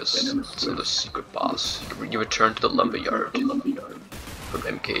 Nemesis. It's the secret boss. You return to the lumberyard from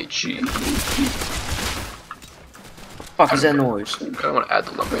MKG. What the fuck is that noise? I kinda wanna add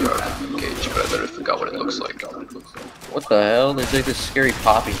the lumberyard from MKG, but I literally forgot what it looks like. What the hell? There's like this scary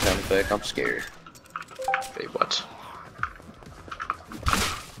popping sound effect. I'm scared. Wait, what?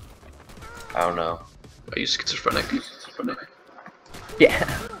 I don't know. Are you schizophrenic? Yeah.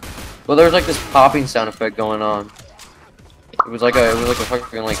 Well, there was like this popping sound effect going on. It was like a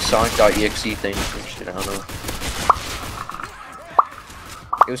fucking like Sonic.exe thing or shit. I don't know.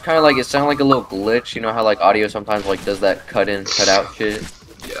 It was kind of like, it sounded like a little glitch. You know how like audio sometimes like does that cut in, cut out shit.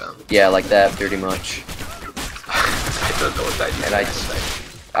 Yeah. Yeah, like that, pretty much. I don't know what that is. And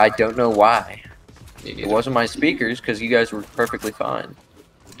I don't know why. Me It neither. wasn't my speakers because you guys were perfectly fine.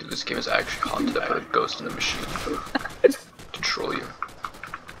 Dude, this game is actually haunted. I put a ghost in the machine to troll you.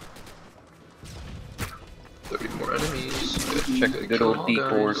 30 more enemies. Check the good old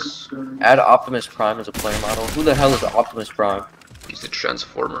D-Cord. guys. Add Optimus Prime as a player model. Who the hell is Optimus Prime? He's the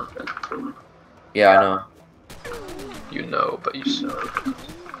Transformer. Yeah, I know. You know, but you know.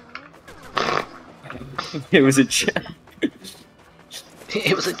 It was a joke.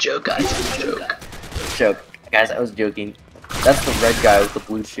 It was a joke, guys. It was a joke. Joke. Guys, I was joking. That's the red guy with the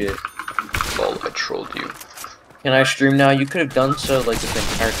blue shit. Lol, I trolled you. Can I stream now? You could have done so like this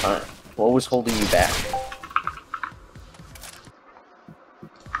entire time. What was holding you back?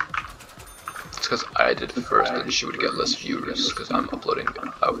 It's because I did it first, and she would get less viewers because I'm uploading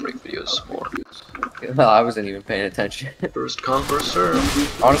outbreak videos more. No, I wasn't even paying attention. First come, first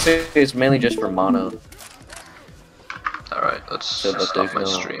serve. Honestly, it's mainly just for mono. Alright, let's stop my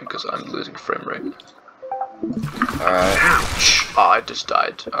stream because I'm losing frame rate. Alright. Ouch! Oh, I just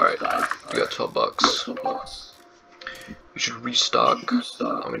died. Alright, we got 12 bucks. We should restock.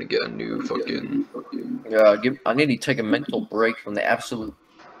 I'm gonna get a new fucking... Yeah, I need to take a mental break from the absolute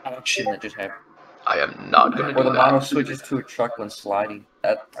action that just happened. I am not gonna Or do the mono that. switches to a truck when sliding.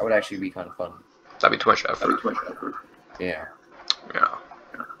 That would actually be kind of fun. That'd be too much effort. Yeah. Yeah.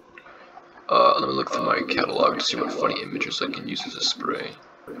 Let me look through my catalog to see what funny images I can use as a spray.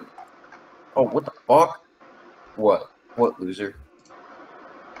 Oh, what the fuck? What? What, loser?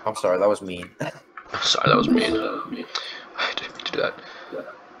 I'm sorry, that was mean. Sorry, that was mean. I didn't mean to do that.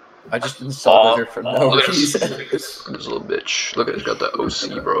 I just insulted her for no Look at reason. this little bitch. Look at it, it's got the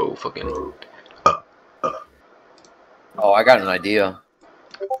OC, bro. Fucking. Oh, I got an idea.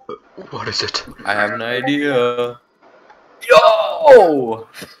 What is it? I have an idea. Yo!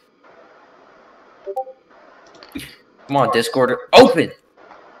 Come on, Discord. Open!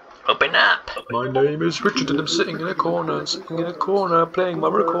 Open up! My name is Richard and I'm sitting in a corner, playing my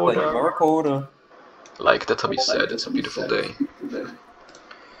recorder. Like that Tommy said, it's a beautiful day.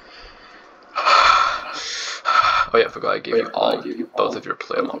 Oh yeah, I forgot I gave you both of your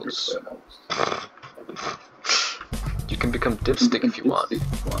player models. You can become Dipstick if you want.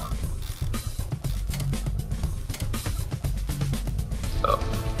 Oh.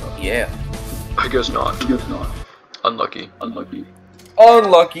 Yeah. I guess not. Unlucky.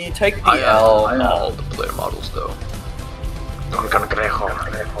 Unlucky, take the I L. have all the player models though.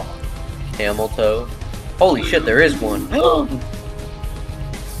 Camel toe. Holy shit, there is one.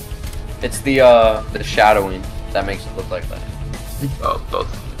 It's the shadowing that makes it look like that. Oh, both.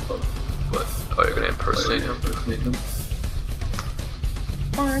 What? Oh, you're gonna impersonate him?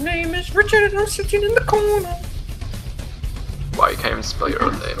 My name is Richard and I'm sitting in the corner. Why, you can't even spell your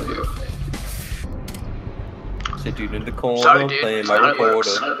own name, dude. Sitting in the corner, Sorry, dude. playing my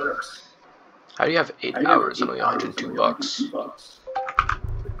recorder. How do you have 8 hours and only 102 bucks? Oh,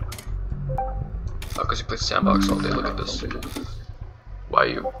 because you play Sandbox all day, look at this. Why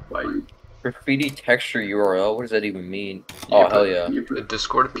you? Graffiti texture URL? What does that even mean? Oh, hell yeah. The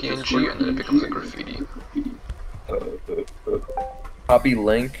Discord PNG and then it becomes a graffiti. Copy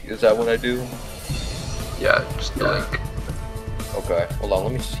link? Is that what I do? Yeah, just the link. Okay, hold on,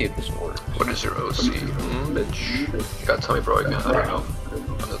 let me see if this works. What is your OC? Bitch. You gotta tell me, bro, again. I don't know.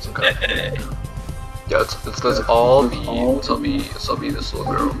 That's some kind of... Yeah, let's all be this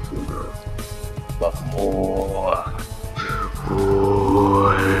little girl. But more.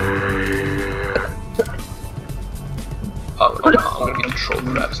 I'm gonna be the troll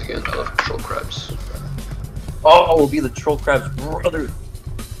crabs again. I love troll crabs. Oh, we'll be the troll crab's brother.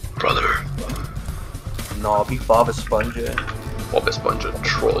 Brother. No, I'll be Bob Esponja. Bob Esponja,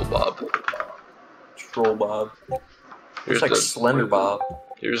 troll Bob. Troll Bob. Here's It's like Slender Bob.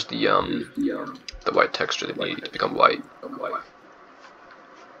 Here's the white texture that you need to become white.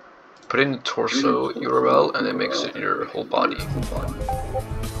 Put in the torso URL and it makes it your whole body.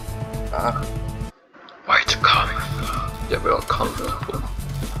 Ah. White come. Yeah, we're all comfortable.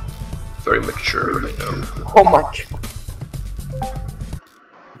 Very mature, I know. Oh my god.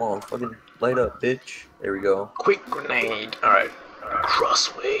 Come on, fucking light up, bitch. There we go. Quick grenade. Alright.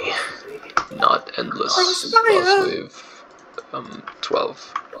 Crossway. Not endless. Crossfire. Crosswave.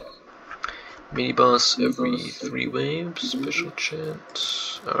 12. Mini boss every 3 waves. Special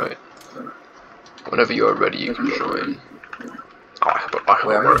chant. Alright. Whenever you are ready, you can join. Oh, I hope it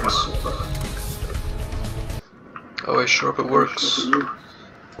works. Oh, I sure hope it works. Look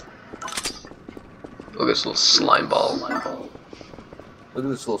at this little slime ball. Look at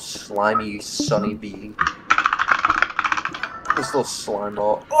this little slimy sunny bee. This little slime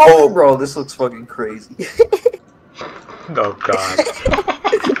ball. Oh, bro, this looks fucking crazy. Oh god.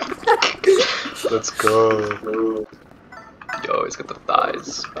 Let's go. Yo, he's got the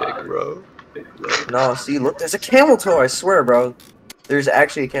thighs big, bro. No, see, look, there's a camel toe, I swear, bro. There's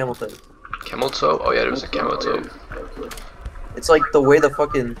actually a camel toe. Camel toe? Oh yeah, there's a camel toe. It's like the way the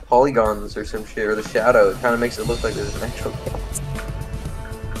fucking polygons or some shit, or the shadow, it kind of makes it look like there's an actual camel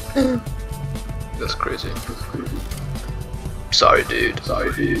toe. That's crazy. Sorry, dude.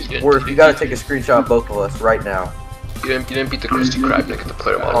 Sorry, dude. Worf, you gotta take a screenshot of both of us right now. You didn't beat the Krusty Krab, you get the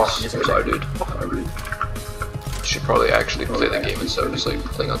player models. Oh, yes, Sorry, dude. You should probably actually play the game instead of just like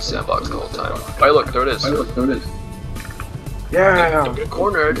playing on sandbox the whole time. Alright, look, there it is. Yeah. Don't get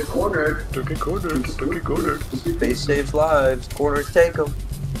cornered. Don't get cornered. Space saves lives. Corners take them.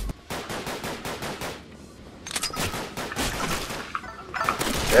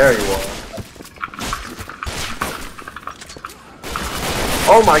 There you are.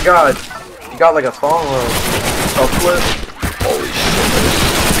 Oh my god! You got like a thong or a flip. Holy shit.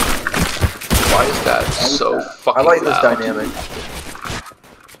 Why is that so fucking I like this loud? dynamic.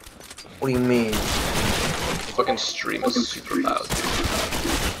 What do you mean? Fucking stream is super loud, dude.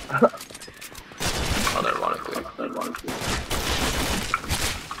 Unironically.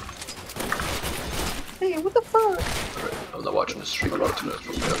 Hey, what the fuck? Alright, I'm not watching the stream about to know.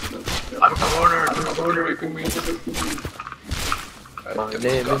 I'm cornered, raping me. My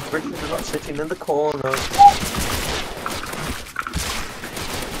name is Richard, I'm sitting in the corner.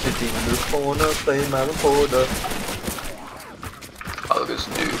 Sitting in the corner, playing my recorder. Oh, this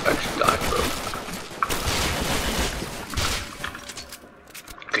dude actually died, bro.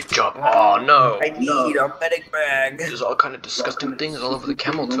 Good job. Oh no. I need a medic bag. There's all kind of disgusting things all over the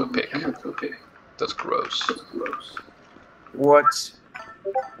camel toe pic. That's gross. What?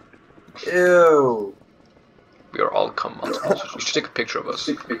 Ew. We are all cum monsters. You should take a picture of us.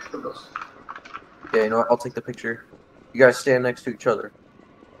 Yeah, you know what? I'll take the picture. You guys stand next to each other.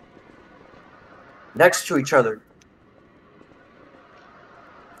 Next to each other.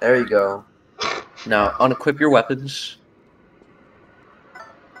 There you go. Now, unequip your weapons.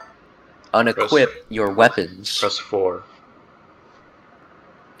 Unequip your weapons. Press 4.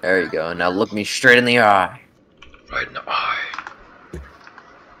 There you go. Now look me straight in the eye. Right in the eye.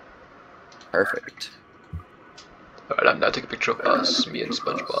 Perfect. Alright, I'm now taking a picture of us, me and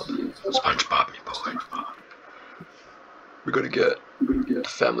SpongeBob. SpongeBob, me boy. We're gonna get the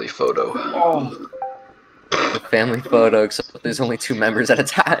family photo. Oh. The family photo, except there's only 2 members at a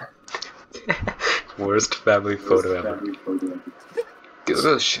time. Worst family photo ever. Dude, look at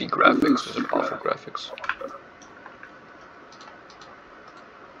those shitty graphics. Those are awful graphics.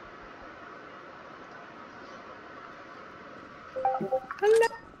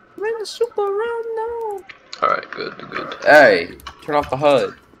 Alright, good. Hey, turn off the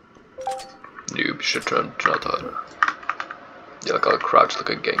HUD. Noob, you should turn out the HUD. Yeah, like I'll crouch like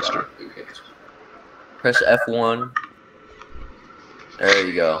a gangster. Press F1. There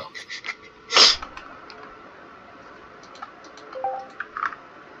you go.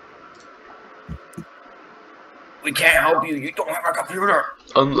 We can't help you. You don't have a computer.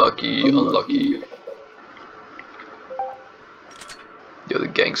 Unlucky. Yo, the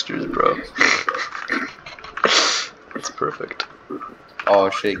gangsters, bro. That's perfect. Oh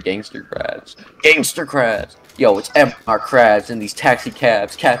shit, gangster crabs. Gangster crabs. Yo, it's Empire crabs in these taxi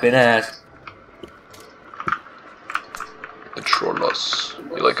cabs, capping ass. The Trollos.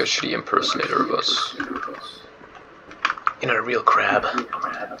 You're like a shitty impersonator of us. You're not a real crab.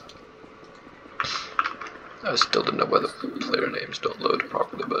 I still don't know why the player names don't load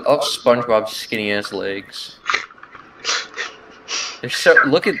properly, but... Oh, SpongeBob's skinny ass legs. They're so,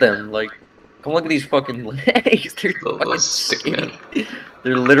 look at them, like, come look at these fucking legs. They're little stick man.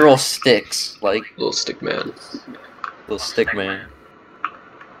 They're literal sticks, like. Little stick man. Little stick man.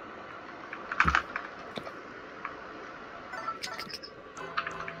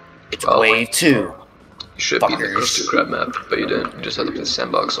 It's wave 2. You should beat the Krusty Krab map, but you didn't. You just had to play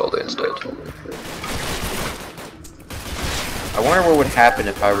sandbox all day instead. I wonder what would happen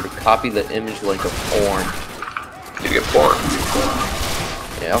if I were to copy the image link of porn. You get porn.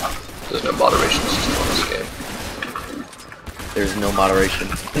 Yeah. There's no moderation system on this game. There's no moderation.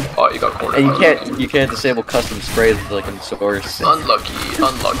 Oh, you got cornered. And you can't disable custom sprays like in Source. Unlucky.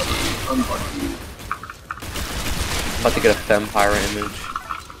 I'm about to get a Fempire image.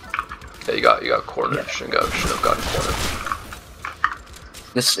 Yeah, you got cornered. Should have gotten cornered.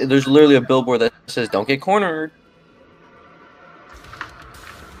 There's literally a billboard that says "Don't get cornered."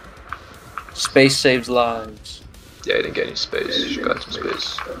 Space saves lives. Yeah, you didn't get any space. You should got some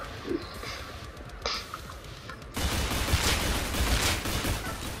space.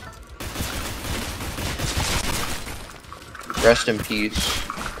 Rest in peace.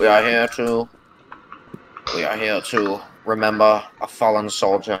 We are here to remember a fallen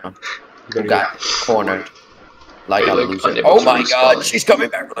soldier who got cornered like a loser. Oh my god, she's coming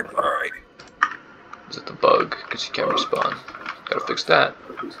back with a parade. Is it the bug? Because you can't respawn. Gotta fix that.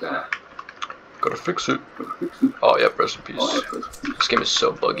 Gotta fix it. Oh yeah, rest in peace. This game is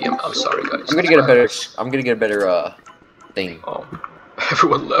so buggy. I'm sorry, guys. I'm gonna get a better thing. Oh,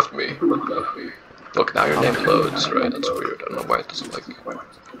 everyone left me. Look, now your name loads, right? That's weird. I don't know why it doesn't like. Is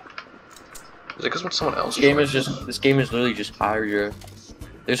it because when someone else? This game is literally just Pyro.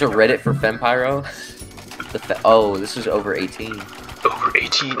 There's a Reddit for Fempyro. Oh, this is over 18. Over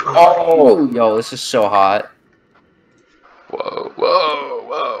 18. Oh, yo, this is so hot. Whoa, whoa,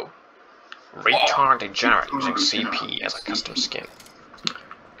 whoa. Retard degenerate using CP as a custom skin.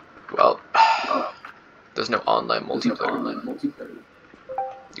 Well, there's no online multiplayer.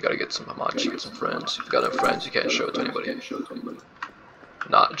 You gotta get some Hamachi, get some friends. If you've got no friends, you can't show it to anybody.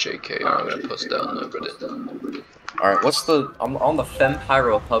 Not JK, I'm gonna post down the Reddit. Alright, I'm on the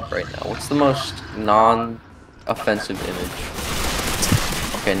Fempyro hub right now. What's the most non-offensive image?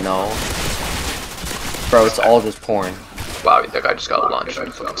 Okay, no. Bro, it's all just porn. Wow, that guy just got launched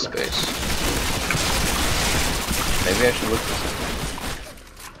from fucking space. Maybe I should look this up.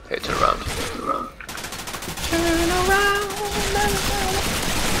 Hey, turn around. Turn around.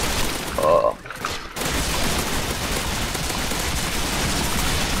 Oh.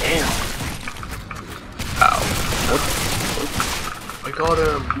 Damn. Ow. What? I got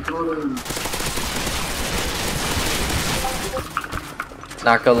him.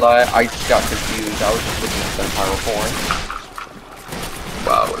 Not gonna lie, I just got confused. I was just looking at Fempyro porn.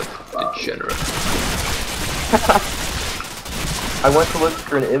 Wow, what a degenerate. I went to look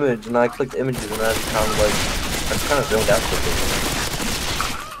for an image and I clicked images and I just kind of zoned out for a bit.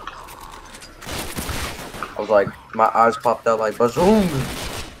 I was like, my eyes popped out like bazoom.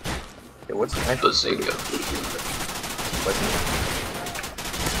 Okay, what's the actual Bazinga.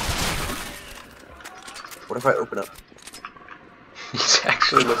 What if I open up? He's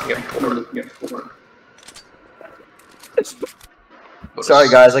actually looking at porn. Sorry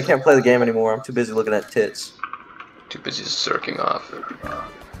guys, I can't play the game anymore. I'm too busy looking at tits. Too busy circling off.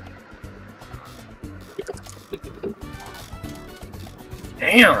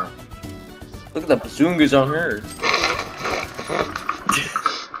 Damn! Look at the bazungas on her.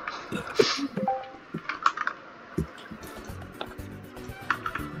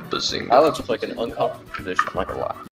 Bazinga. That looks like an uncomfortable position, I'm not gonna lie.